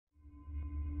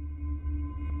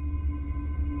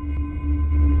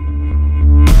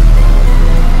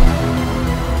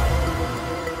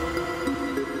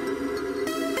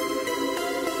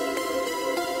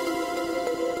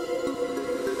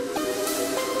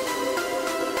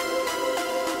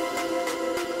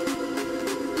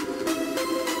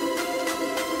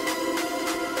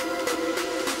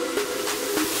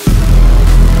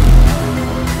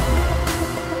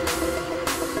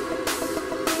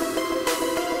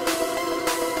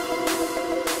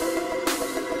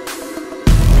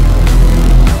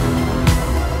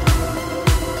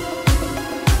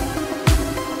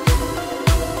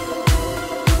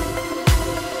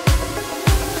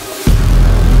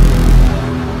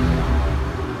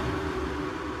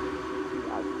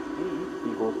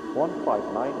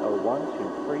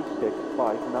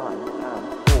15901236659 and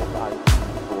source ID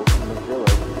equals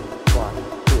Mozilla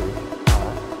 /search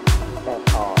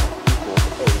SR equals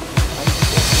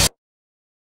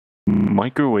 8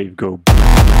 Microwave go.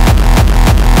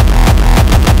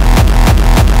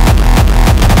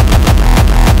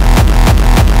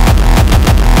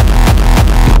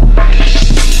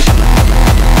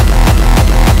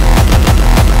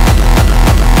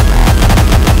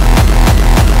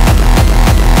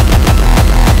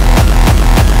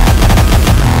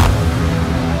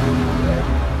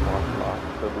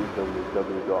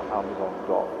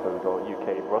 www.amazon.co.uk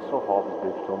Russell Hobbs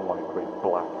Digital Microwave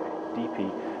Black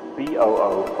DP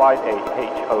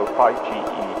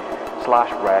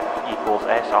B0058Ho5GE/ref equals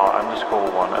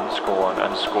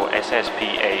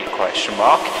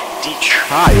SR_1_1_SSPA ?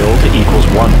 Child equals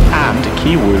 1 and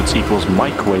keywords equals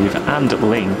microwave and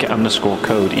link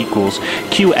 _code equals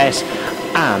QS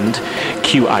and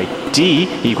QID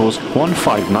equals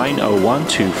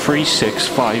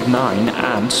 15901236659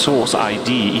 and source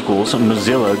ID equals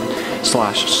Mozilla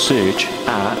 /search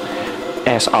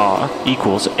SR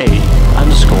equals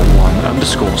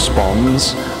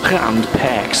A_1_spawns and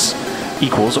pex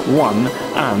equals 1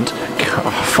 and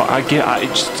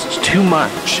it's too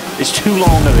much. It's too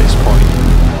long at this point.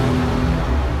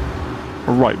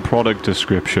 Right, product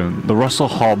description. The Russell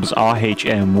Hobbs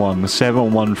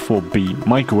RHM1714B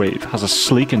microwave has a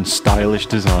sleek and stylish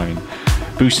design,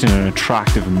 boosting an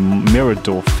attractive mirror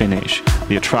door finish.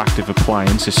 The attractive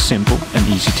appliance is simple and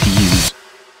easy to use.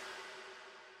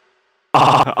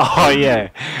 Oh yeah,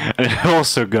 and it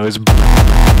also goes.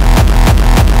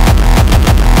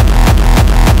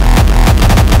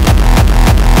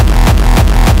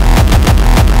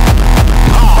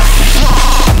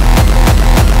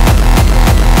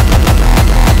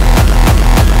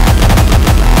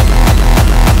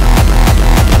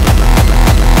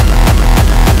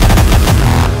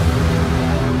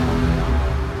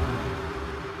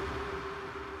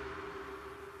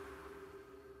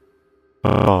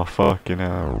 Oh fucking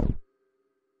hell.